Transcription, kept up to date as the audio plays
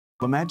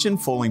Imagine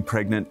falling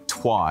pregnant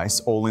twice,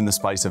 all in the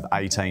space of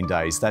 18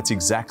 days. That's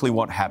exactly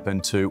what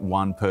happened to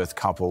one Perth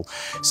couple.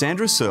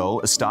 Sandra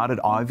Searle started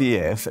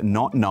IVF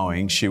not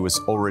knowing she was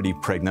already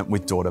pregnant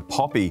with daughter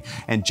Poppy,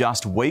 and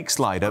just weeks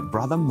later,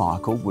 brother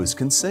Michael was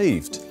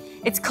conceived.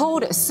 It's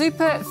called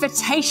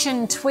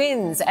superfetation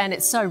twins, and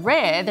it's so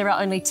rare there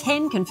are only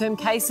 10 confirmed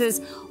cases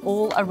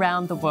all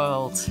around the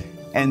world.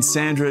 And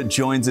Sandra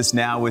joins us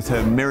now with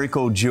her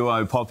miracle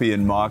duo, Poppy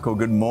and Michael.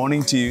 Good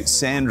morning to you,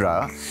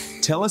 Sandra.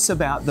 Tell us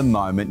about the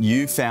moment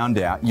you found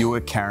out you were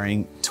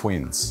carrying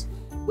twins.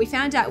 We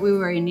found out we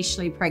were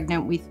initially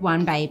pregnant with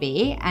one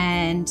baby,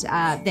 and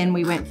then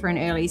we went for an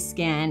early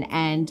scan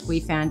and we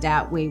found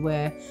out we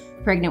were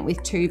pregnant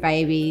with two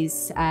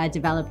babies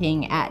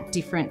developing at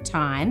different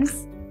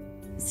times.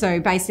 So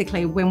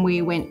basically, when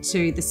we went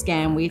to the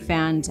scan, we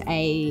found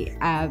a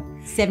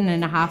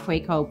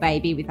 7.5-week-old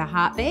baby with a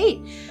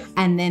heartbeat,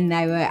 and then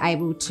they were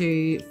able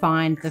to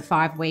find the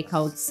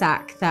 5-week-old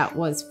sac that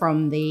was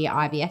from the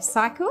IVF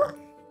cycle.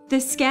 The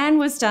scan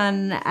was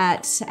done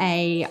at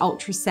a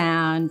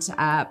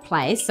ultrasound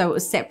place, so it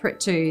was separate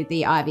to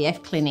the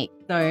IVF clinic.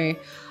 So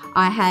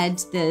I had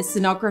the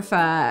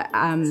sonographer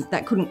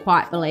that couldn't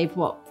quite believe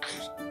what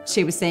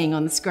she was seeing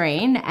on the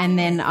screen, and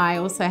then I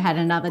also had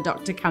another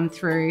doctor come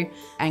through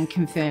and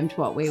confirmed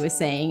what we were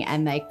seeing,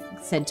 and they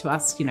said to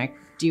us, you know,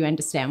 do you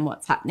understand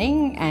what's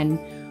happening? And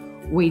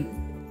we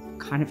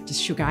kind of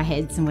just shook our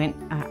heads and went,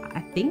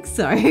 I think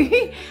so.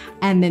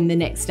 And then the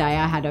next day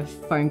I had a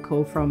phone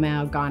call from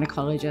our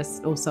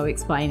gynecologist also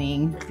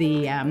explaining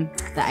the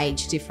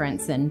age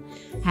difference and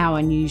how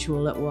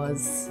unusual it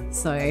was.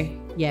 So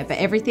yeah, but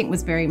everything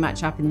was very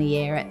much up in the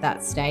air at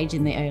that stage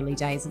in the early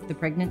days of the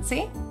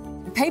pregnancy.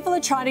 People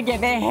are trying to get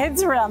their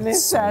heads around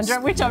this,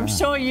 Sandra, which I'm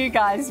sure you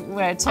guys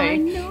were too. I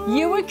know.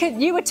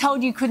 You were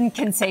told you couldn't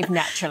conceive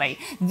naturally.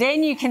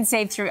 Then you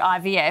conceived through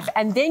IVF,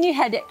 and then you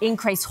had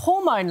increased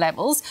hormone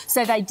levels,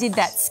 so they did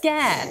that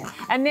scan.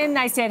 And then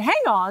they said,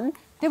 hang on,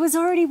 there was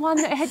already one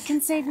that had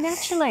conceived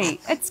naturally.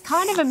 It's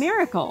kind of a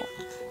miracle.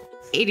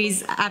 It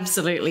is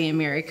absolutely a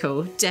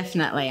miracle,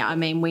 definitely. I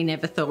mean, we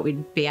never thought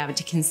we'd be able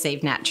to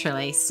conceive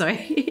naturally. So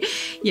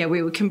yeah,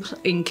 we were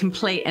in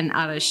complete and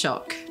utter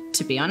shock,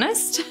 to be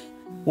honest.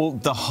 Well,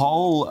 the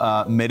whole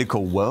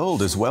medical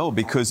world as well,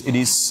 because it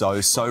is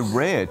so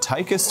rare.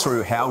 Take us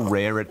through how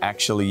rare it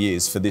actually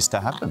is for this to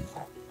happen.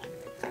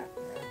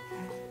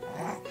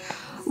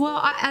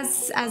 Well,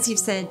 as you've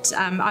said,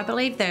 I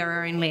believe there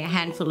are only a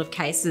handful of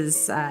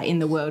cases in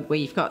the world where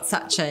you've got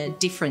such a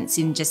difference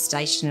in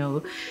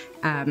gestational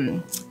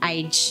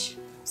age.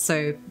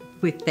 So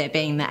with there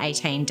being the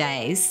 18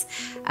 days,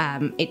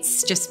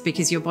 it's just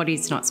because your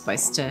body's not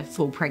supposed to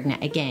fall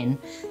pregnant again.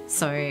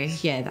 So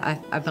yeah,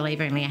 I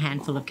believe only a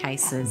handful of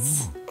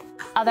cases.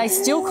 Are they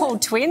still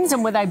called twins,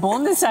 and were they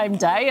born the same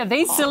day? Are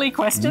these silly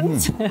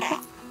questions?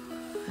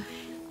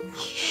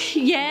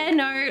 Yeah,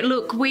 no,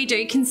 look, we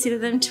do consider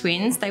them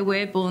twins. They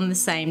were born the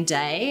same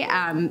day,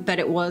 but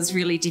it was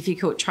really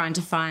difficult trying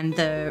to find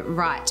the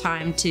right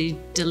time to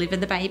deliver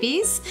the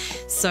babies.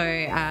 So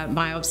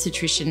my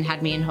obstetrician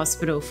had me in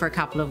hospital for a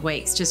couple of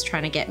weeks, just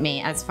trying to get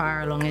me as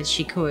far along as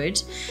she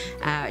could.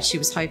 She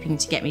was hoping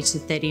to get me to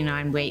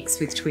 39 weeks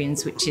with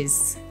twins, which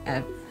is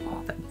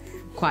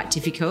quite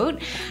difficult.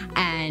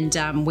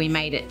 And we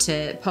made it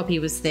to, Poppy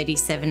was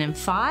 37 and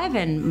 5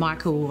 and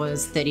Michael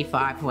was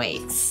 35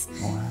 weeks.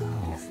 Wow.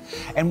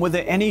 And were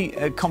there any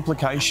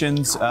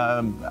complications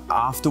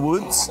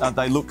afterwards?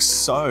 They look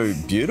so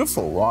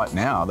beautiful right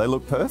now. They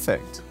look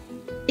perfect.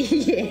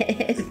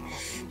 Yeah.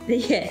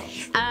 Yeah.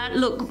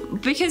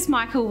 Look, because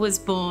Michael was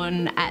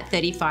born at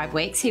 35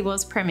 weeks, he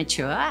was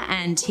premature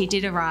and he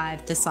did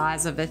arrive the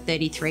size of a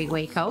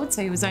 33-week-old,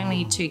 so he was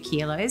only 2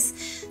 kilos.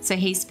 So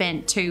he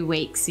spent 2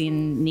 weeks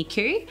in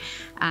NICU,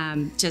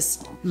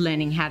 just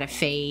learning how to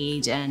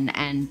feed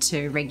and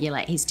to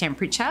regulate his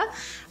temperature.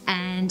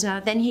 And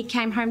then he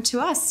came home to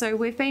us. So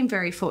we've been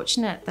very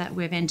fortunate that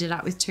we've ended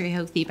up with 2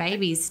 healthy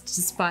babies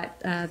despite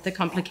the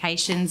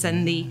complications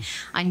and the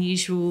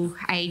unusual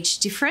age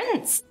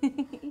difference.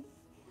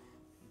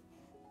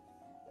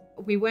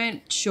 We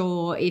weren't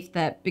sure if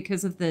that,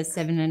 because of the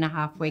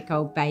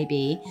 7.5-week-old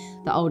baby,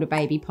 the older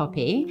baby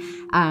Poppy,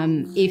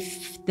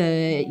 if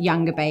the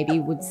younger baby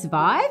would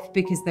survive,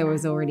 because there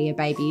was already a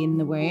baby in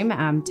the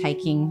womb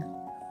taking,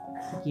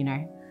 you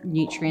know,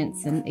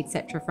 nutrients and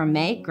etc. from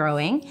me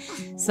growing.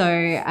 So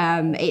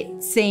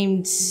it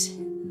seemed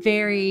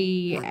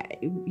very,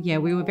 yeah,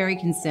 we were very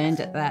concerned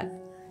at that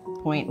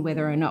point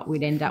whether or not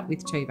we'd end up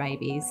with 2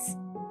 babies.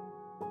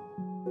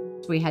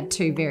 We had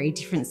 2 very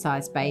different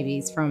sized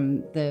babies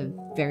from the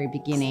very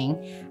beginning,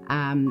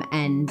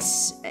 and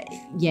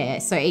yeah,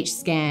 so each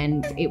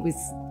scan they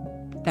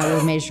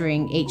were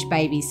measuring each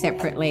baby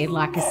separately,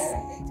 like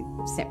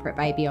a separate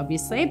baby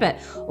obviously, but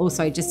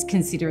also just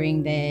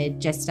considering their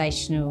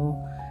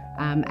gestational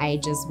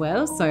age as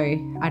well. So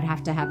I'd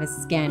have to have a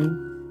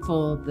scan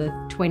for the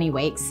 20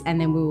 weeks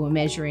and then we were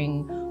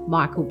measuring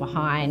Michael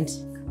behind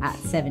at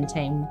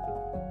 17.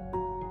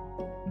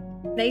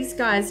 These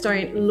guys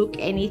don't look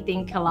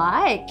anything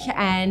alike,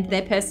 and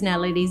their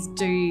personalities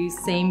do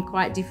seem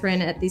quite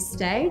different at this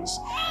stage.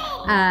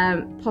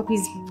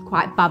 Poppy's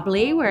quite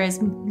bubbly, whereas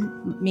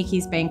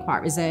Mickey's been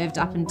quite reserved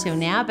up until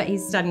now, but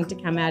he's starting to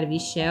come out of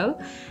his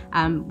shell.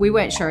 We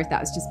weren't sure if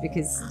that was just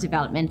because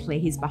developmentally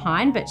he's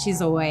behind, but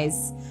she's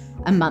always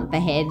a month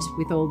ahead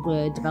with all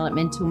the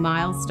developmental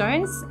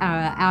milestones.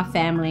 Our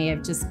family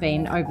have just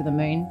been over the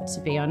moon,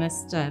 to be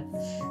honest,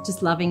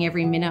 just loving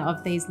every minute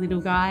of these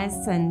little guys,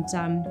 and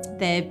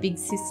their big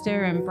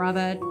sister and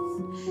brother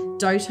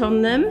dote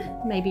on them,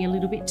 maybe a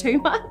little bit too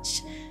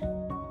much.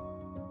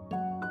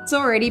 It's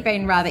already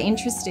been rather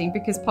interesting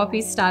because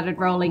Poppy started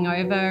rolling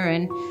over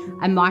and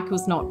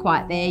Michael's not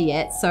quite there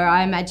yet, so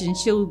I imagine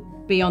she'll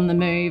be on the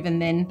move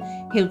and then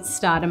he'll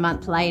start a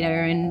month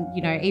later, and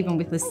you know, even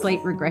with the sleep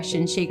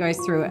regression, she goes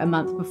through it a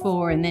month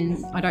before and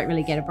then I don't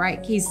really get a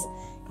break. He's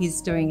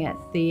doing it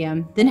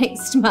the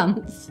next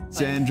month.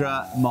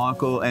 Sandra,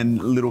 Michael and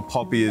little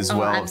Poppy as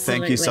well.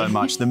 Absolutely. Thank you so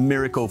much. The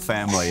Miracle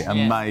family,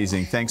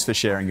 amazing. Thanks for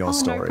sharing your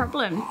story. No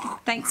problem.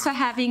 Thanks for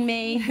having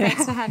me.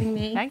 Thanks for having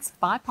me. Thanks.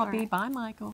 Bye, Poppy. Bye, Michael.